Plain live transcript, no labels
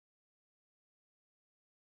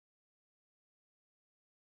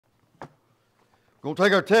We're going to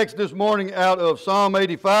take our text this morning out of Psalm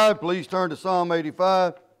 85. Please turn to Psalm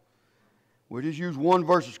 85. We'll just use one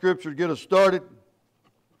verse of Scripture to get us started.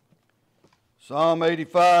 Psalm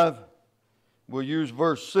 85. We'll use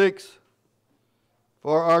verse 6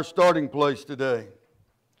 for our starting place today.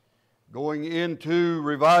 Going into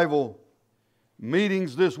revival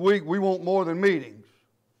meetings this week, we want more than meetings.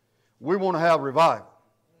 We want to have revival.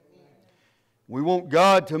 We want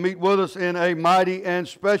God to meet with us in a mighty and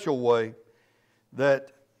special way,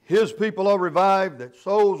 that His people are revived, that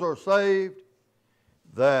souls are saved,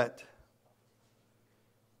 that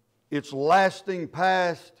it's lasting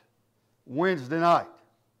past Wednesday night,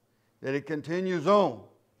 that it continues on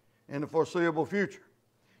in the foreseeable future.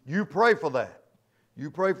 You pray for that.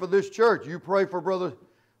 You pray for this church. You pray for Brother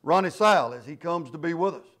Ronnie Sile as he comes to be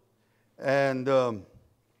with us. And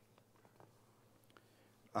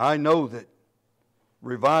I know that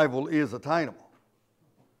revival is attainable.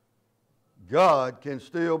 God can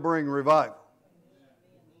still bring revival.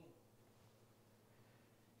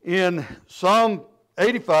 In Psalm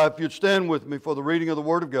 85, if you'd stand with me for the reading of the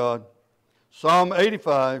Word of God, Psalm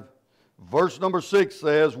 85, verse number 6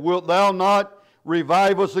 says, "Wilt thou not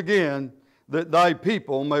revive us again, that thy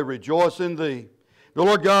people may rejoice in thee?" The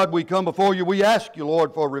Lord God, we come before you. We ask you,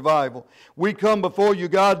 Lord, for revival. We come before you,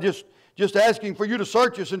 God, just asking for you to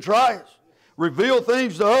search us and try us. Reveal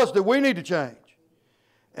things to us that we need to change.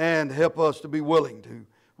 And help us to be willing to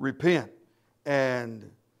repent and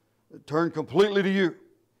turn completely to you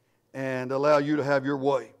and allow you to have your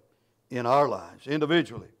way in our lives,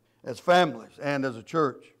 individually, as families, and as a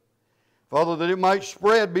church. Father, that it might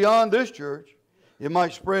spread beyond this church. It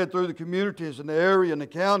might spread through the communities and the area and the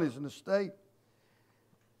counties and the state.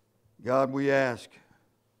 God, we ask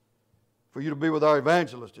for you to be with our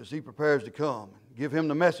evangelist as he prepares to come. Give him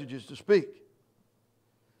the messages to speak,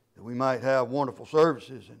 that we might have wonderful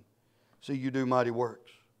services and see you do mighty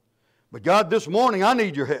works. But God, this morning I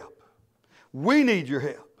need your help. We need your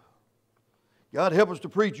help. God, help us to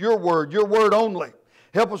preach your word only.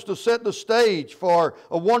 Help us to set the stage for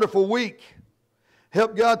a wonderful week.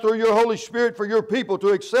 Help, God, through your Holy Spirit, for your people to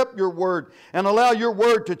accept your word and allow your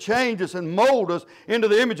word to change us and mold us into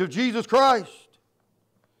the image of Jesus Christ.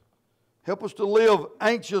 Help us to live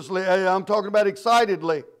anxiously. I'm talking about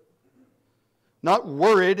excitedly. Not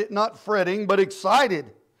worried, not fretting, but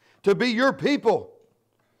excited to be your people.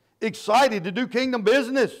 Excited to do kingdom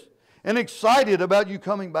business. And excited about you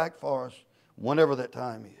coming back for us whenever that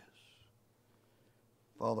time is.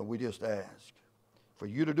 Father, we just ask for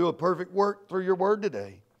you to do a perfect work through your word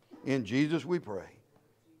today. In Jesus we pray.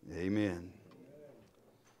 Amen.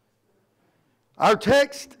 Our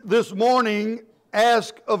text this morning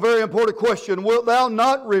asks a very important question. Wilt thou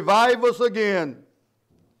not revive us again?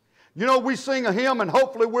 You know, we sing a hymn, and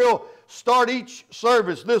hopefully we'll start each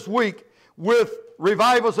service this week with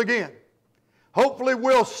 "Revive Us Again." Hopefully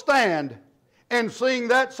we'll stand and sing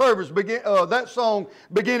that song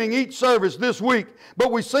beginning each service this week.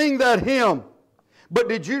 But we sing that hymn. But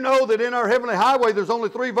did you know that in our Heavenly Highway there's only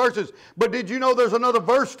 3 verses? But did you know there's another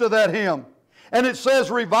verse to that hymn? And it says,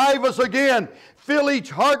 "Revive us again. Fill each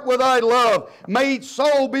heart with thy love. May each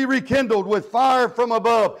soul be rekindled with fire from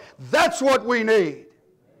above." That's what we need.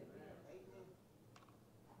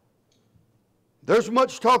 There's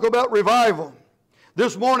much talk about revival.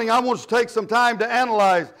 This morning I want to take some time to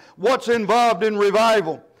analyze what's involved in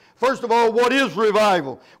revival. First of all, what is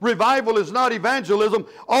revival? Revival is not evangelism,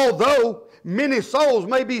 although many souls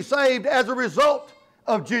may be saved as a result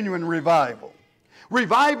of genuine revival.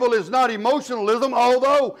 Revival is not emotionalism,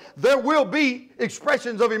 although there will be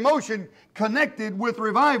expressions of emotion connected with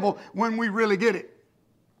revival when we really get it.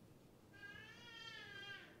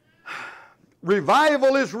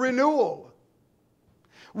 Revival is renewal.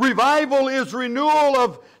 Revival is renewal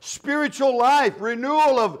of spiritual life,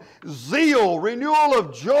 renewal of zeal, renewal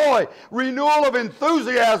of joy, renewal of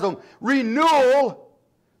enthusiasm, renewal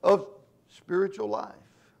of spiritual life.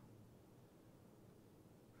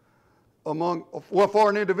 For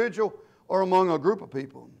an individual or among a group of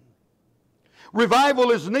people.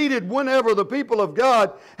 Revival is needed whenever the people of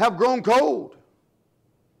God have grown cold.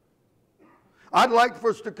 I'd like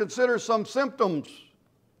for us to consider some symptoms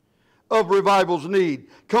of revival's need: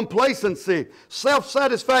 complacency,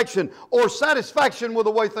 self-satisfaction, or satisfaction with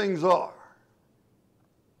the way things are.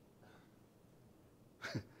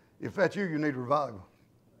 If that's you, you need revival.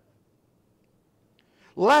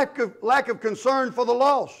 Lack of concern for the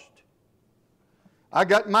lost. I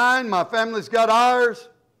got mine, my family's got ours.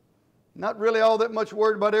 Not really all that much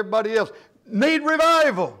worried about everybody else. Need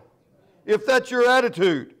revival, if that's your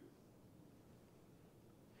attitude.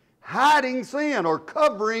 Hiding sin or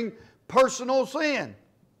covering personal sin.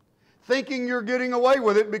 thinking you're getting away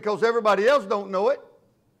with it because everybody else don't know it.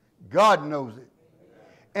 God knows it.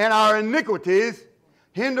 And our iniquities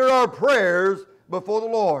hinder our prayers before the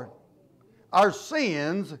Lord. Our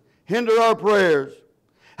sins hinder our prayers.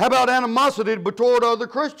 How about animosity toward other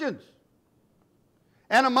Christians?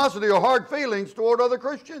 Animosity or hard feelings toward other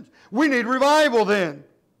Christians. We need revival then.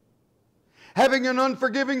 Having an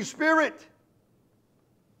unforgiving spirit.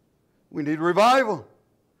 We need revival.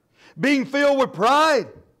 Being filled with pride.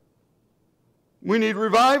 We need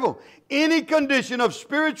revival. Any condition of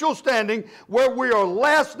spiritual standing where we are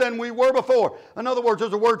less than we were before. In other words,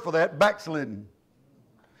 there's a word for that, backslidden.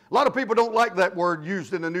 A lot of people don't like that word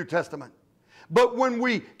used in the New Testament. But when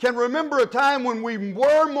we can remember a time when we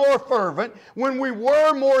were more fervent, when we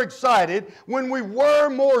were more excited, when we were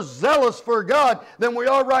more zealous for God than we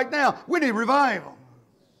are right now, we need revival.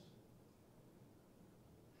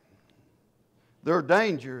 There are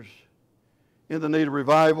dangers in the need of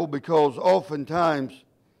revival because oftentimes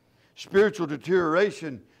spiritual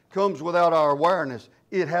deterioration comes without our awareness.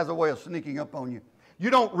 It has a way of sneaking up on you.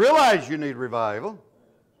 You don't realize you need revival.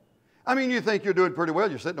 I mean, you think you're doing pretty well.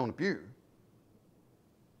 You're sitting on the pew.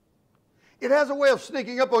 It has a way of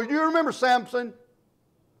sneaking up on you. Do you remember Samson?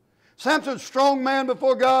 Samson's a strong man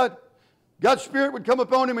before God. God's Spirit would come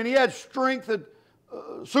upon him and he had strength, and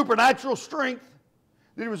supernatural strength,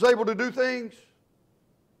 that he was able to do things.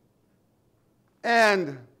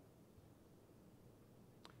 And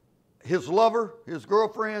his lover, his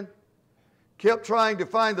girlfriend, kept trying to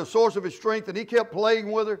find the source of his strength, and he kept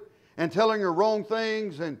playing with her and telling her wrong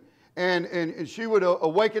things, and she would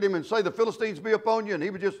awaken him and say, "The Philistines be upon you," and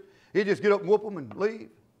he'd just get up and whoop them and leave.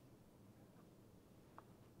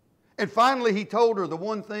 And finally he told her the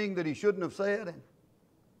one thing that he shouldn't have said,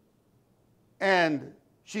 and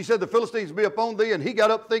she said, "The Philistines be upon thee," and he got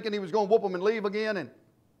up thinking he was going to whoop them and leave again, and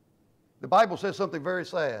the Bible says something very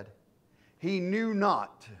sad. He knew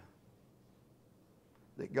not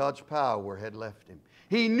that God's power had left him.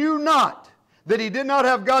 He knew not that he did not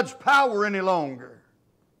have God's power any longer.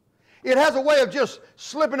 It has a way of just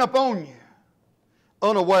slipping up on you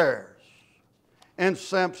unawares. And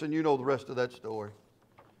Samson, you know the rest of that story.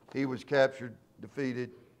 He was captured,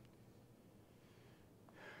 defeated,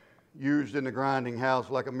 used in the grinding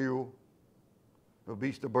house like a mule, a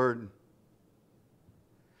beast of burden.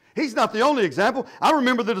 He's not the only example. I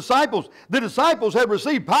remember the disciples. The disciples had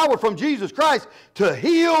received power from Jesus Christ to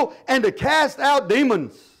heal and to cast out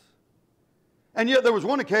demons. And yet there was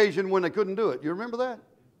one occasion when they couldn't do it. You remember that?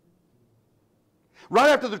 Right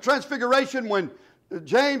after the transfiguration, when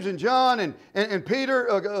James and John and Peter,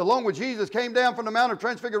 along with Jesus, came down from the Mount of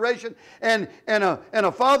Transfiguration, and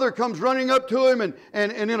a father comes running up to him,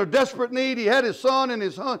 and in a desperate need, he had his son, and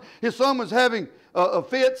his son was having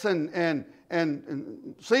fits and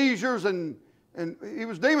seizures, and he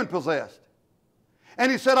was demon possessed. And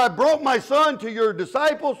he said, "I brought my son to your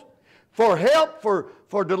disciples for help,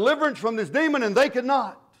 for deliverance from this demon, and they could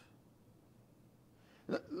not."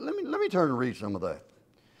 Let me turn and read some of that.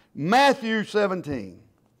 Matthew 17.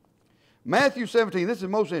 Matthew 17, this is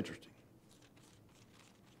most interesting.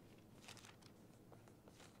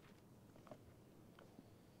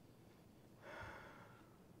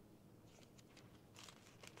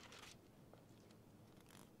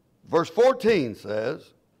 Verse 14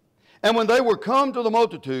 says, "And when they were come to the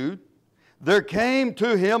multitude, there came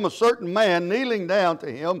to him a certain man kneeling down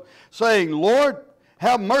to him, saying, Lord,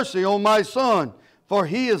 have mercy on my son, for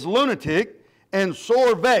he is lunatic and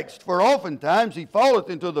sore vexed, for oftentimes he falleth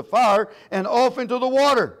into the fire and off into the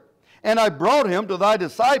water. And I brought him to thy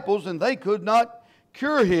disciples, and they could not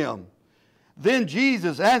cure him. Then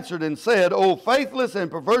Jesus answered and said, O faithless and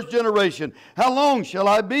perverse generation, how long shall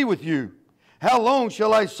I be with you? How long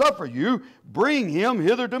shall I suffer you? Bring him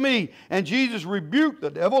hither to me. And Jesus rebuked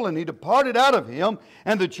the devil, and he departed out of him,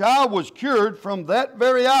 and the child was cured from that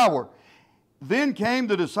very hour. Then came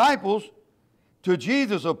the disciples to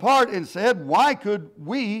Jesus apart and said, Why could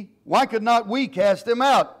not we cast him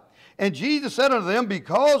out? And Jesus said unto them,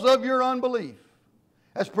 Because of your unbelief.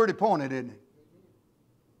 That's pretty pointed, isn't it?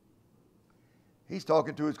 He's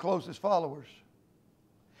talking to his closest followers.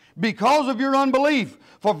 Because of your unbelief.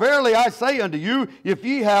 For verily I say unto you, if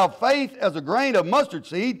ye have faith as a grain of mustard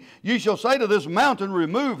seed, ye shall say to this mountain,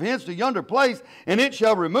 Remove hence to yonder place, and it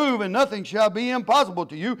shall remove, and nothing shall be impossible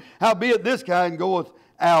to you. Howbeit this kind goeth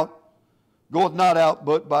not out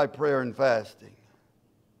but by prayer and fasting.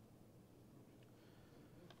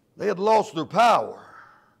 They had lost their power,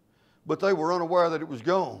 but they were unaware that it was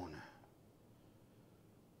gone.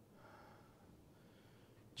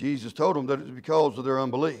 Jesus told them that it was because of their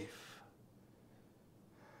unbelief.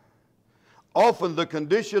 Often the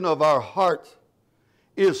condition of our heart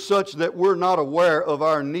is such that we're not aware of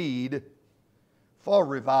our need for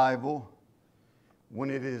revival when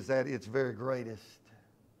it is at its very greatest.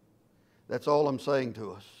 That's all I'm saying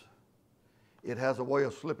to us. It has a way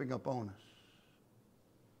of slipping up on us.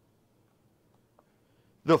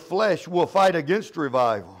 The flesh will fight against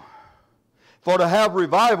revival. For to have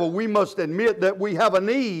revival, we must admit that we have a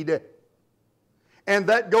need, and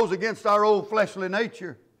that goes against our old fleshly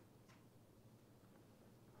nature.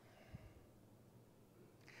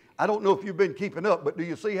 I don't know if you've been keeping up, but do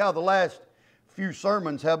you see how the last few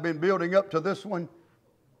sermons have been building up to this one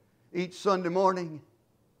each Sunday morning?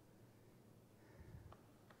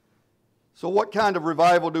 So what kind of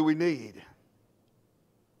revival do we need?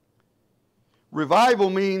 Revival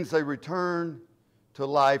means a return to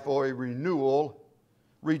life or a renewal,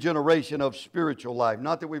 regeneration of spiritual life.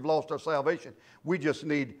 Not that we've lost our salvation. We just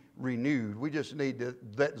need renewed. We just need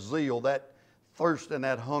that zeal, that thirst and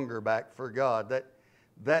that hunger back for God,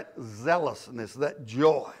 that zealousness, that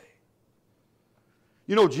joy.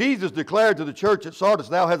 You know, Jesus declared to the church at Sardis,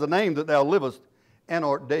 "Thou hast a name that thou livest and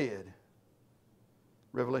art dead."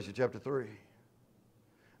 Revelation chapter 3.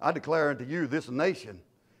 I declare unto you, this nation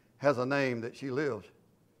has a name that she lives,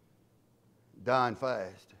 dying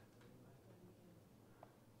fast.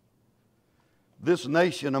 This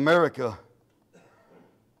nation, America,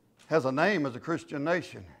 has a name as a Christian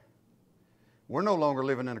nation. We're no longer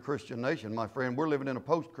living in a Christian nation, my friend. We're living in a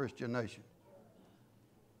post-Christian nation.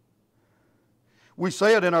 We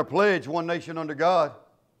say it in our pledge, one nation under God.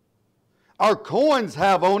 Our coins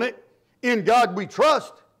have on it, "In God we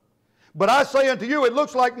trust." But I say unto you, it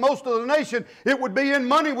looks like most of the nation, it would be in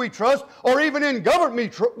money we trust, or even in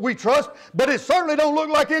government we trust, but it certainly don't look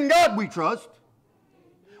like in God we trust.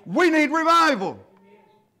 We need revival.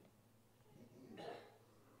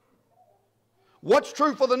 What's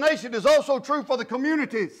true for the nation is also true for the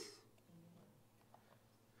communities.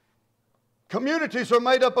 Communities are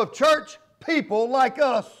made up of church people like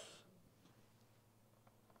us.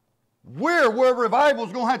 We're where revival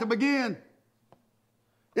is going to have to begin.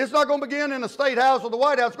 It's not going to begin in the State House or the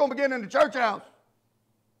White House. It's going to begin in the church house.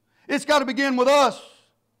 It's got to begin with us.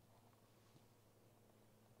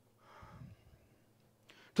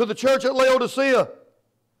 To the church at Laodicea,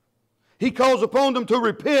 he calls upon them to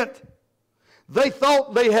repent. They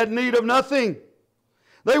thought they had need of nothing.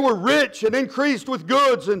 They were rich and increased with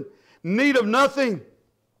goods and need of nothing.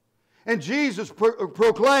 And Jesus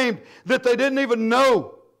proclaimed that they didn't even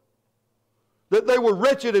know that they were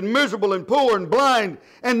wretched and miserable and poor and blind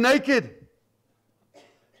and naked.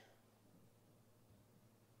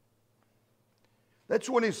 That's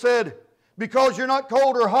when he said, "Because you're not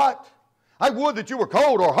cold or hot. I would that you were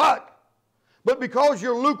cold or hot. But because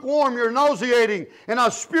you're lukewarm, you're nauseating, and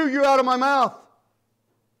I'll spew you out of my mouth."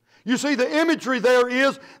 You see, the imagery there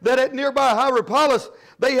is that at nearby Hierapolis,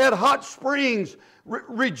 they had hot springs,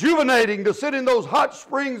 rejuvenating to sit in those hot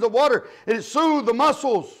springs of water, and it soothed the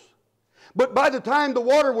muscles. But by the time the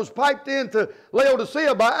water was piped into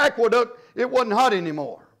Laodicea by aqueduct, it wasn't hot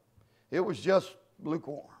anymore. It was just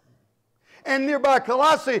lukewarm. And nearby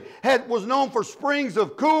Colossae was known for springs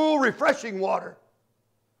of cool, refreshing water.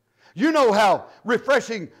 You know how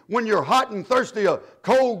refreshing when you're hot and thirsty a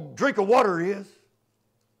cold drink of water is.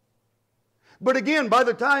 But again, by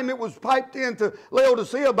the time it was piped into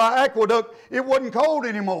Laodicea by aqueduct, it wasn't cold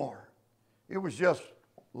anymore. It was just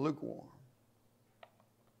lukewarm.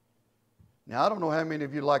 Now, I don't know how many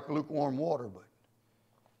of you like lukewarm water, but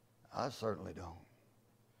I certainly don't.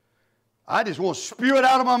 I just want to spew it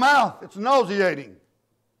out of my mouth. It's nauseating.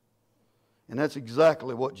 And that's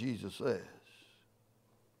exactly what Jesus says.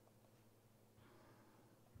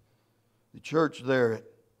 The church there at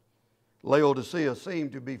Laodicea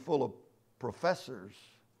seemed to be full of professors,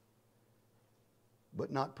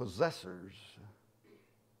 but not possessors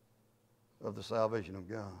of the salvation of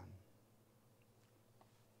God.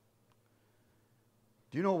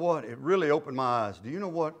 Do you know what? It really opened my eyes. Do you know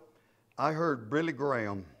what? I heard Billy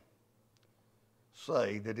Graham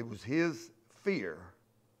say that it was his fear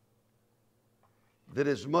that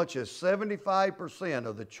as much as 75%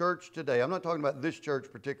 of the church today, I'm not talking about this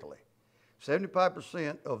church particularly,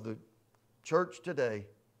 75% of the church today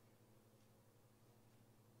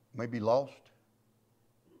may be lost.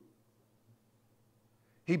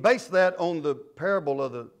 He based that on the parable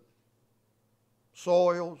of the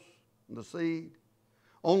soils and the seed.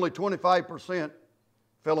 Only 25%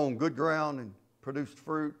 fell on good ground and produced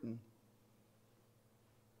fruit.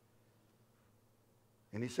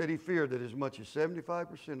 And he said he feared that as much as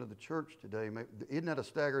 75% of the church today, isn't that a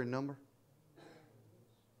staggering number?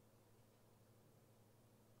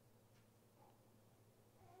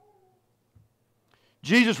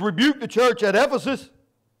 Jesus rebuked the church at Ephesus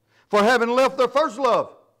for having left their first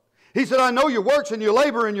love. He said, I know your works and your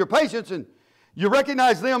labor and your patience, and you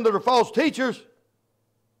recognize them that are false teachers.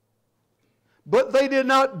 But they did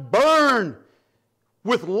not burn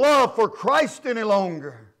with love for Christ any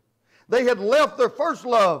longer. They had left their first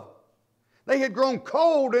love. They had grown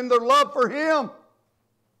cold in their love for Him.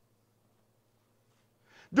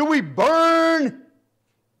 Do we burn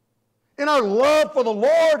in our love for the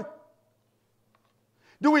Lord?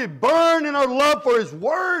 Do we burn in our love for His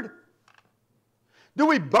Word? Do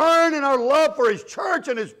we burn in our love for His church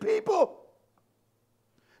and His people?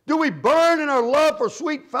 Do we burn in our love for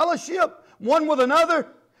sweet fellowship, one with another,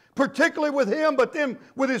 particularly with Him, but then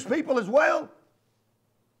with His people as well?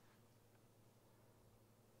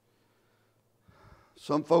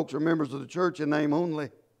 Some folks are members of the church in name only.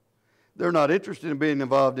 They're not interested in being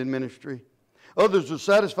involved in ministry. Others are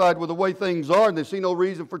satisfied with the way things are and they see no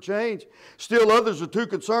reason for change. Still others are too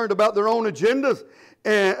concerned about their own agendas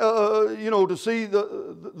and, to see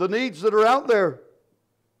the needs that are out there.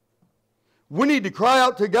 We need to cry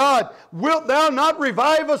out to God, wilt thou not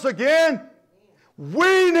revive us again?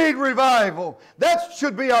 We need revival. That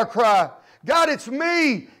should be our cry. God, it's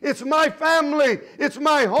me. It's my family. It's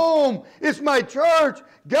my home. It's my church.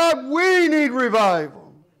 God, we need revival.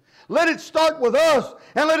 Let it start with us,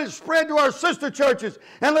 and let it spread to our sister churches,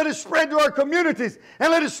 and let it spread to our communities,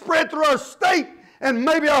 and let it spread through our state, and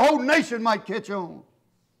maybe our whole nation might catch on.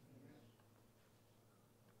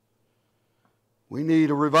 We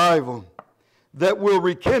need a revival that will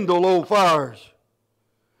rekindle old fires.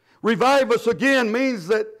 Revive us again means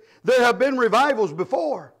that there have been revivals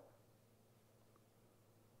before.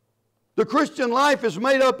 The Christian life is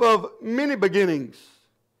made up of many beginnings.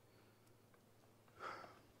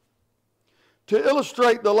 To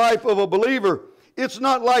illustrate the life of a believer, it's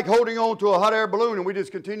not like holding on to a hot air balloon and we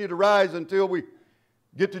just continue to rise until we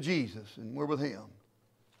get to Jesus and we're with Him.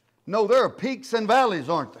 No, there are peaks and valleys,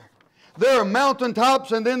 aren't there? There are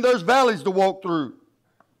mountaintops and then there's valleys to walk through.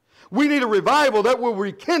 We need a revival that will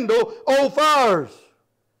rekindle old fires.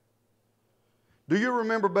 Do you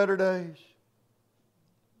remember better days?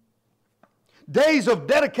 Days of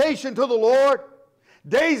dedication to the Lord.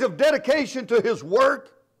 Days of dedication to His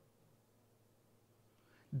work.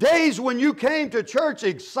 Days when you came to church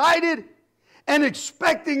excited and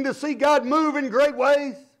expecting to see God move in great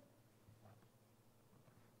ways.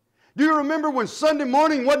 Do you remember when Sunday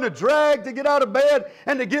morning wasn't a drag to get out of bed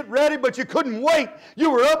and to get ready, but you couldn't wait? You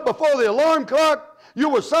were up before the alarm clock. You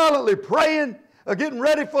were silently praying, getting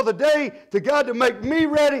ready for the day, to God to make me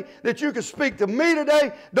ready, that you could speak to me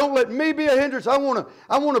today. Don't let me be a hindrance. I want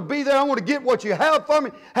to be there. I want to get what you have for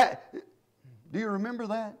me. Do you remember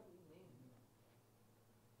that?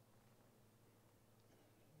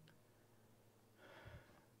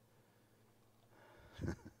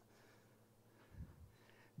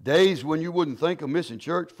 Days when you wouldn't think of missing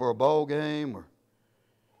church for a ball game or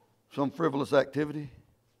some frivolous activity.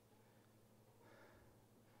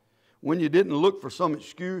 When you didn't look for some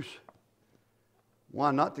excuse why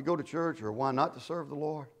not to go to church or why not to serve the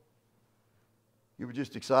Lord. You were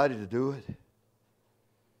just excited to do it.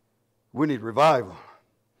 We need revival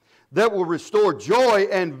that will restore joy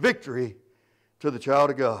and victory to the child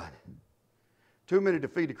of God. Too many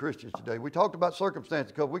defeated Christians today. We talked about circumstance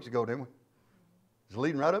a couple weeks ago, didn't we? It's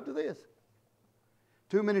leading right up to this.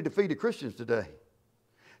 Too many defeated Christians today.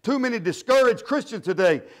 Too many discouraged Christians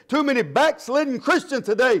today. Too many backslidden Christians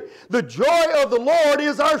today. The joy of the Lord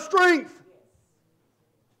is our strength.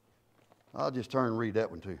 I'll just turn and read that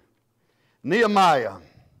one too. Nehemiah.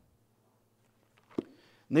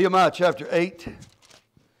 Nehemiah chapter 8.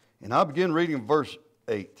 And I'll begin reading verse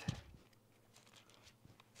 8.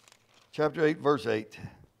 Chapter 8, verse 8.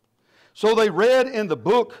 So they read in the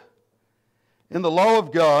book, in the law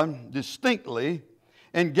of God, distinctly,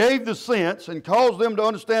 and gave the sense and caused them to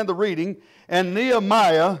understand the reading. And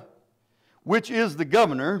Nehemiah, which is the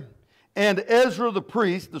governor, and Ezra the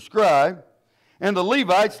priest, the scribe, and the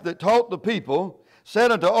Levites that taught the people,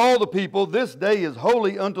 said unto all the people, this day is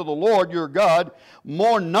holy unto the Lord your God.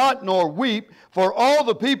 Mourn not nor weep, for all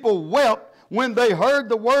the people wept when they heard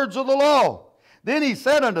the words of the law. Then he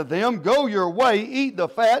said unto them, go your way, eat the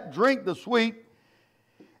fat, drink the sweet,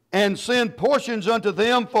 and send portions unto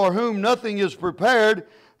them for whom nothing is prepared.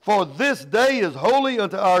 For this day is holy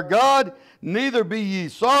unto our God. Neither be ye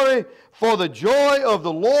sorry, for the joy of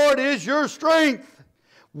the Lord is your strength.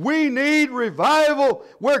 We need revival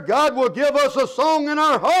where God will give us a song in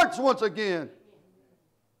our hearts once again.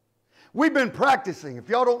 We've been practicing. If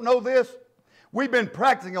y'all don't know this, we've been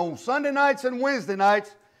practicing on Sunday nights and Wednesday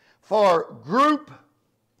nights for group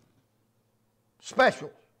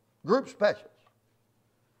specials. Group specials.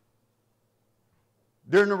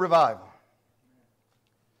 during the revival.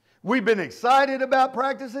 We've been excited about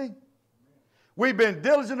practicing. We've been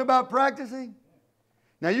diligent about practicing.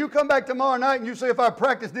 Now you come back tomorrow night and you say if our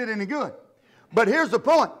practice did any good. But here's the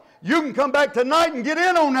point. You can come back tonight and get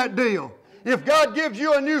in on that deal. If God gives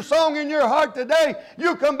you a new song in your heart today,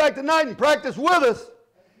 you come back tonight and practice with us,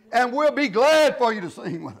 and we'll be glad for you to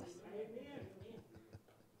sing with us.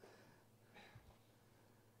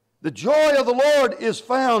 The joy of the Lord is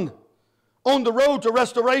found on the road to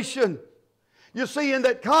restoration. You see, in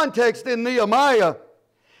that context in Nehemiah,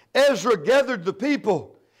 Ezra gathered the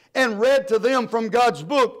people and read to them from God's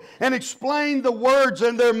book and explained the words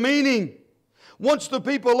and their meaning. Once the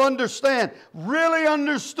people really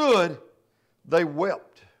understood, they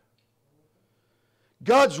wept.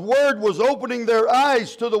 God's word was opening their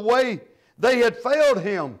eyes to the way they had failed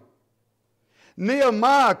Him.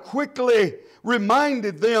 Nehemiah quickly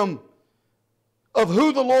reminded them of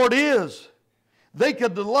who the Lord is. They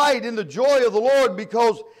could delight in the joy of the Lord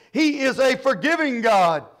because He is a forgiving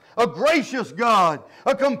God, a gracious God,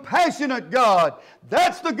 a compassionate God.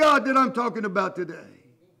 That's the God that I'm talking about today.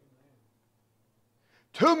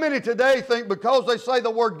 Too many today think because they say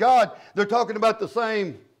the word God, they're talking about the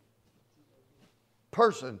same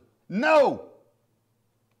person. No.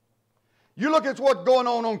 You look at what's going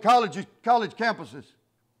on college campuses.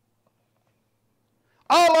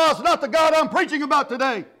 Allah is not the God I'm preaching about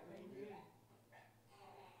today.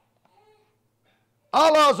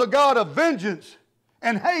 Allah is a God of vengeance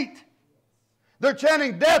and hate. They're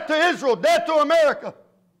chanting death to Israel, death to America.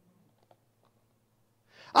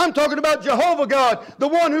 I'm talking about Jehovah God, the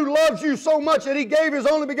one who loves you so much that He gave His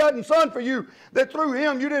only begotten Son for you, that through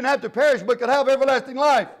Him you didn't have to perish but could have everlasting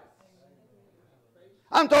life.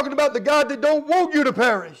 I'm talking about the God that don't want you to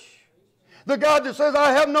perish. The God that says,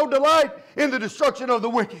 I have no delight in the destruction of the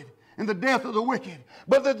wicked and the death of the wicked,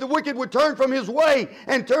 but that the wicked would turn from his way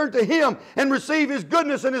and turn to Him and receive His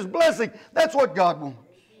goodness and His blessing. That's what God wants.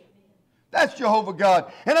 That's Jehovah God,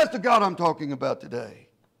 and that's the God I'm talking about today.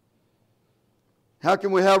 How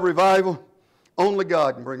can we have revival? Only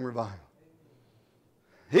God can bring revival.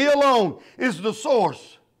 He alone is the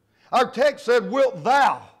source. Our text said, wilt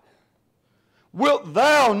thou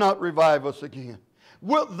not revive us again?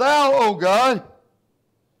 Wilt thou, O God?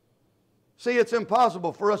 See, it's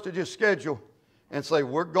impossible for us to just schedule and say,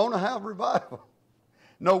 we're going to have revival.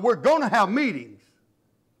 No, we're going to have meetings.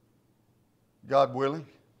 God willing.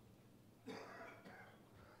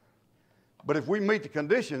 But if we meet the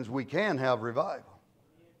conditions, we can have revival.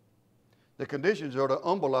 The conditions are to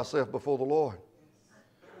humble ourselves before the Lord.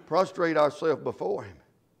 Prostrate ourselves before Him.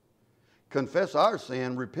 Confess our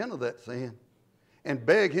sin, repent of that sin, and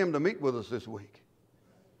beg Him to meet with us this week.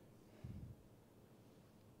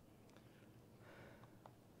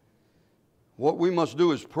 What we must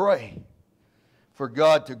do is pray for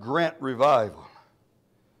God to grant revival.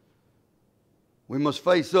 We must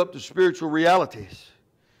face up to spiritual realities.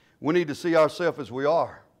 We need to see ourselves as we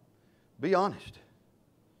are. Be honest.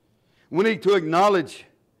 We need to acknowledge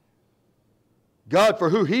God for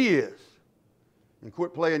who He is and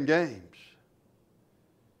quit playing games.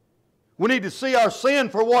 We need to see our sin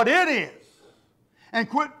for what it is and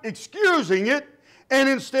quit excusing it and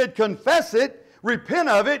instead confess it, repent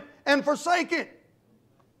of it, and forsake it.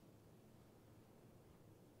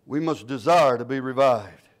 We must desire to be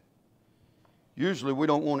revived. Usually we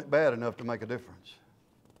don't want it bad enough to make a difference.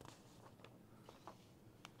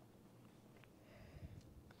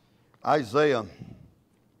 Isaiah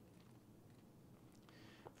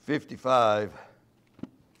 55,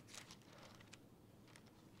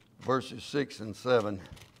 verses 6 and 7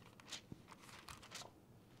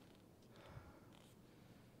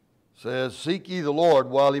 says, seek ye the Lord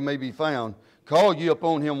while He may be found. Call ye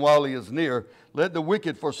upon Him while He is near. Let the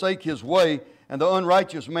wicked forsake his way, and the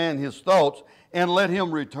unrighteous man his thoughts, and let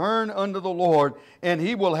him return unto the Lord, and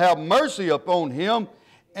He will have mercy upon him,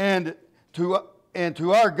 and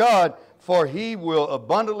to our God, for He will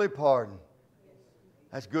abundantly pardon.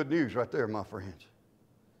 That's good news right there, my friends.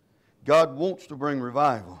 God wants to bring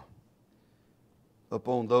revival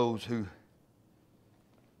upon those who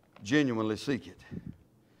genuinely seek it.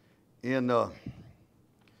 In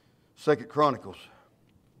 2 Chronicles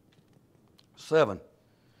 7,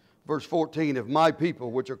 verse 14, if my people,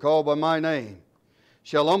 which are called by my name,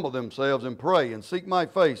 shall humble themselves and pray and seek my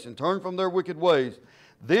face and turn from their wicked ways,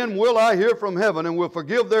 then will I hear from heaven and will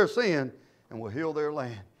forgive their sin and will heal their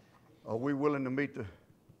land. Are we willing to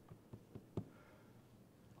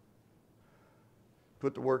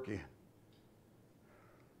put the work in?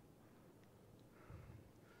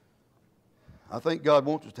 I think God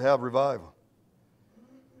wants us to have revival.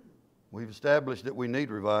 We've established that we need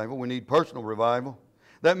revival. We need personal revival.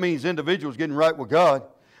 That means individuals getting right with God.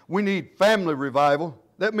 We need family revival.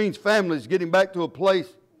 That means families getting back to a place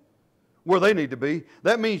where they need to be.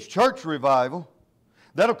 That means church revival.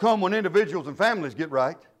 That'll come when individuals and families get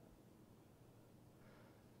right.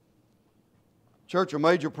 Church, a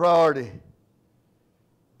major priority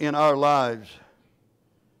in our lives,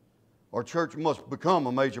 or church must become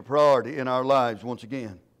a major priority in our lives once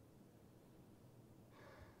again.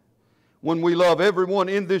 When we love everyone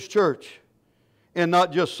in this church and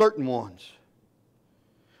not just certain ones.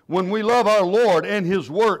 When we love our Lord and His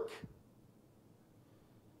work.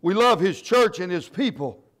 We love His church and His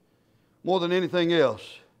people more than anything else.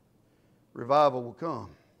 Revival will come.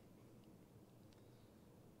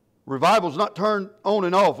 Revival's not turned on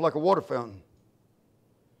and off like a water fountain.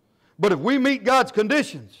 But if we meet God's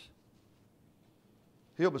conditions,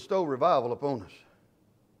 He'll bestow revival upon us.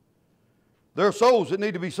 There are souls that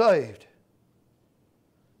need to be saved.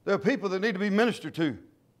 There are people that need to be ministered to.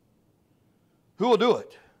 Who will do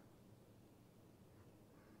it?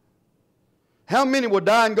 How many will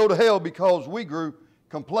die and go to hell because we grew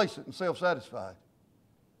complacent and self-satisfied?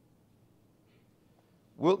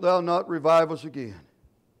 Wilt thou not revive us again,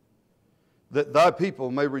 that thy people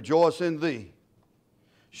may rejoice in thee?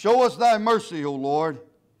 Show us thy mercy, O Lord,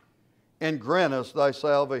 and grant us thy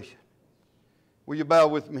salvation. Will you bow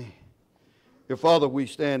with me? Dear Father, we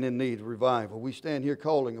stand in need of revival. We stand here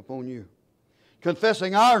calling upon you,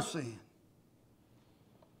 confessing our sin,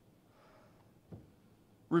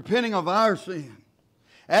 repenting of our sin,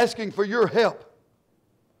 asking for your help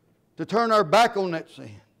to turn our back on that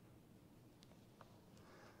sin.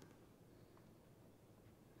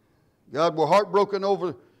 God, we're heartbroken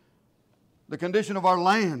over the condition of our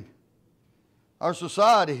land, our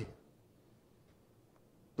society,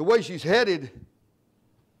 the way she's headed.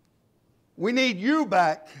 We need you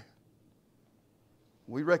back.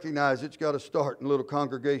 We recognize it's got to start in little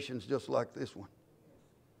congregations just like this one.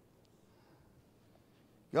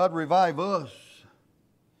 God, revive us.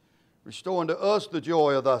 Restore unto us the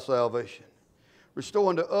joy of thy salvation. Restore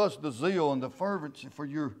unto us the zeal and the fervency for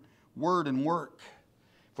your word and work,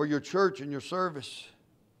 for your church and your service.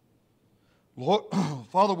 Lord,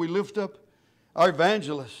 Father, we lift up our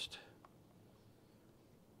evangelist,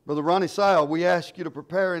 Brother Ronnie Sile. We ask you to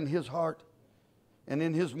prepare in his heart and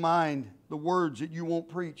in his mind the words that you want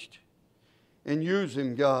preached. And use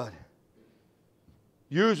him, God.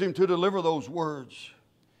 Use him to deliver those words.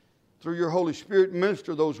 Through your Holy Spirit,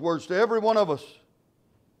 minister those words to every one of us,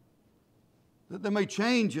 that they may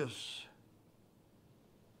change us.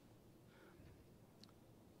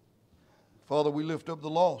 Father, we lift up the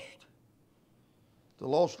lost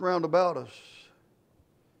round about us.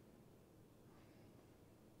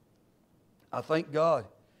 I thank God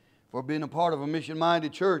for being a part of a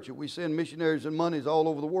mission-minded church, that we send missionaries and monies all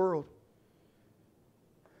over the world.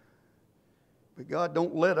 But God,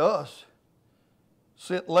 don't let us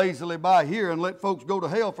sit lazily by here and let folks go to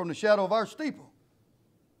hell from the shadow of our steeple.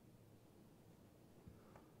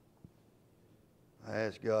 I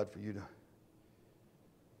ask God for you to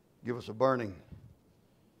give us a burning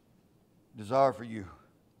desire for you,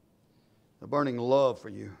 a burning love for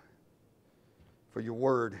you, for your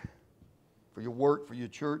word, for your work, for your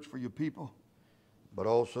church, for your people, but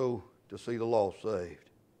also to see the lost saved.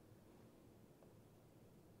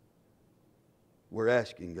 We're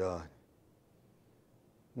asking, God,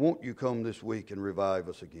 won't you come this week and revive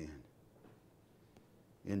us again?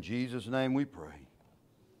 In Jesus' name we pray.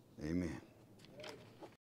 Amen.